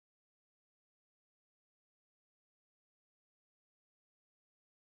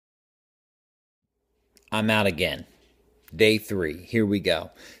I'm out again. Day 3. Here we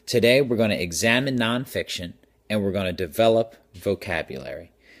go. Today we're going to examine nonfiction and we're going to develop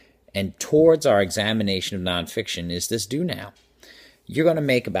vocabulary. And towards our examination of nonfiction is this do now. You're going to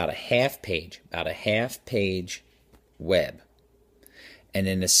make about a half page web. And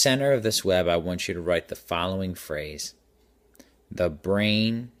in the center of this web, I want you to write the following phrase. The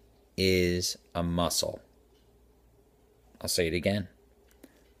brain is a muscle. I'll say it again.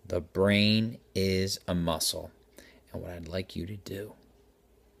 The brain is a muscle. And what I'd like you to do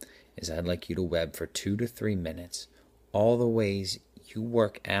is I'd like you to web for 2 to 3 minutes all the ways you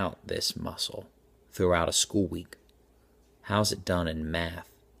work out this muscle throughout a school week. How's it done in math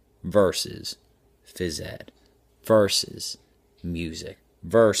versus phys ed versus music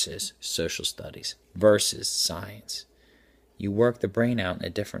versus social studies versus science? You work the brain out in a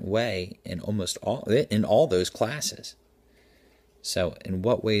different way in all those classes. So in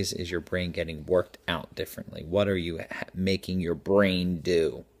what ways is your brain getting worked out differently? What are you making your brain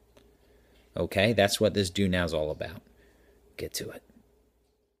do? Okay, that's what this do now is all about. Get to it.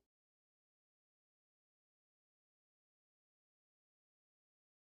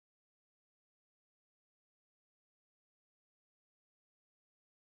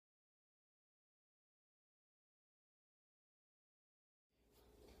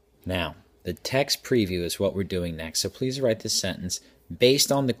 Now, the text preview is what we're doing next, so please write this sentence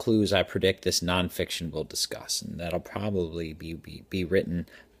based on the clues I predict this nonfiction will discuss, and that'll probably be written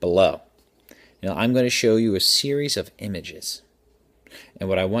below. Now, I'm going to show you a series of images, and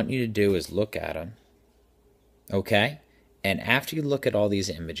what I want you to do is look at them, okay? And after you look at all these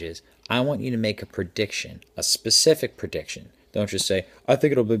images, I want you to make a prediction, a specific prediction. Don't just say, I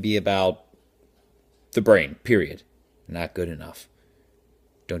think it'll be about the brain, period. Not good enough.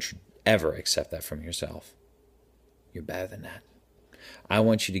 Don't you ever accept that from yourself. You're better than that. I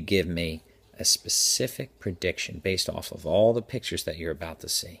want you to give me a specific prediction based off of all the pictures that you're about to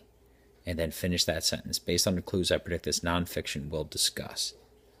see. And then finish that sentence based on the clues I predict this nonfiction will discuss.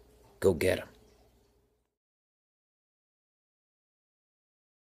 Go get them.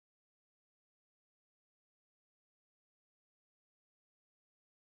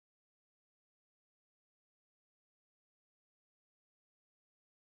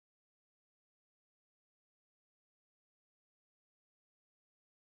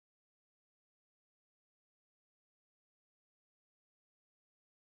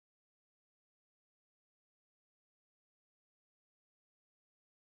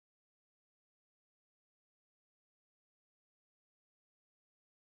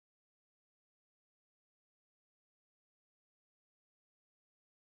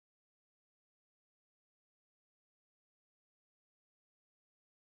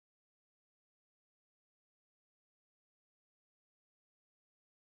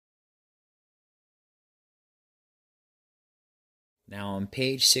 Now on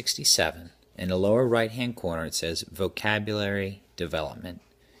page 67, in the lower right-hand corner, it says Vocabulary Development.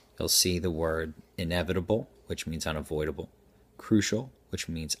 You'll see the word inevitable, which means unavoidable, crucial, which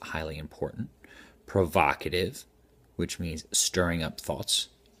means highly important, provocative, which means stirring up thoughts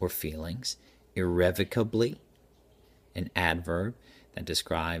or feelings, irrevocably, an adverb that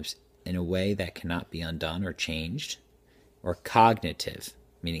describes in a way that cannot be undone or changed, or cognitive,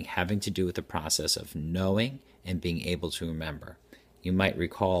 meaning having to do with the process of knowing and being able to remember. You might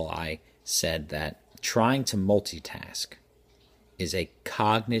recall I said that trying to multitask is a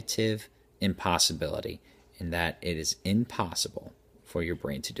cognitive impossibility, and that it is impossible for your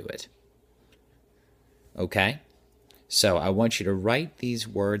brain to do it. Okay? So I want you to write these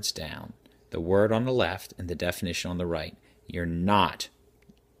words down, the word on the left and the definition on the right. You're not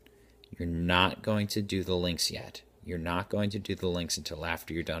going to do the links yet. You're not going to do the links until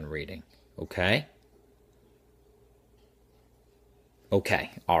after you're done reading. Okay?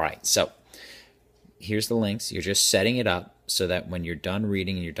 Okay, all right. So here's the links. You're just setting it up so that when you're done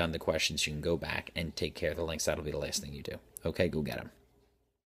reading and you're done the questions, you can go back and take care of the links. That'll be the last thing you do. Okay, go get them.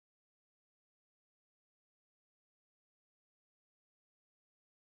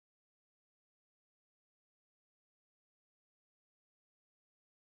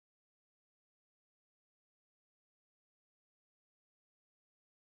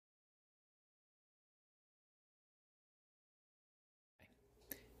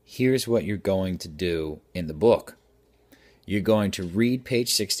 Here's what you're going to do in the book. You're going to read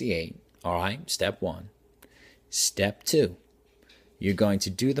page 68, all right, step 1. Step 2, you're going to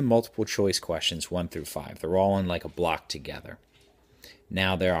do the multiple choice questions 1 through 5. They're all in like a block together.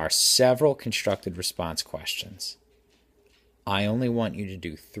 Now, there are several constructed response questions. I only want you to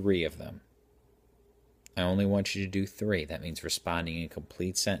do 3 of them. I only want you to do 3. That means responding in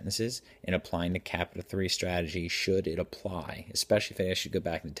complete sentences and applying the capital 3 strategy should it apply. Especially if they ask you to go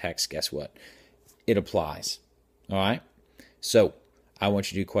back in the text, guess what? It applies. All right? So I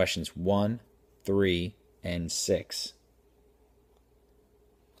want you to do questions 1, 3, and 6.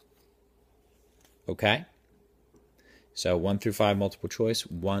 Okay? So 1 through 5 multiple choice,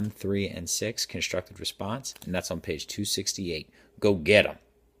 1, 3, and 6 constructed response, and that's on page 268. Go get them.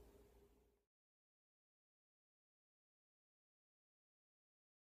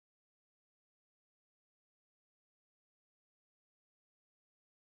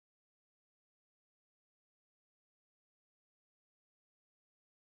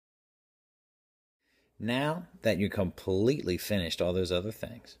 Now that you completely finished all those other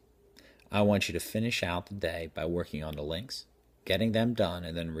things, I want you to finish out the day by working on the links, getting them done,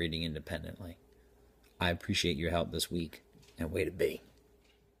 and then reading independently. I appreciate your help this week, and way to be.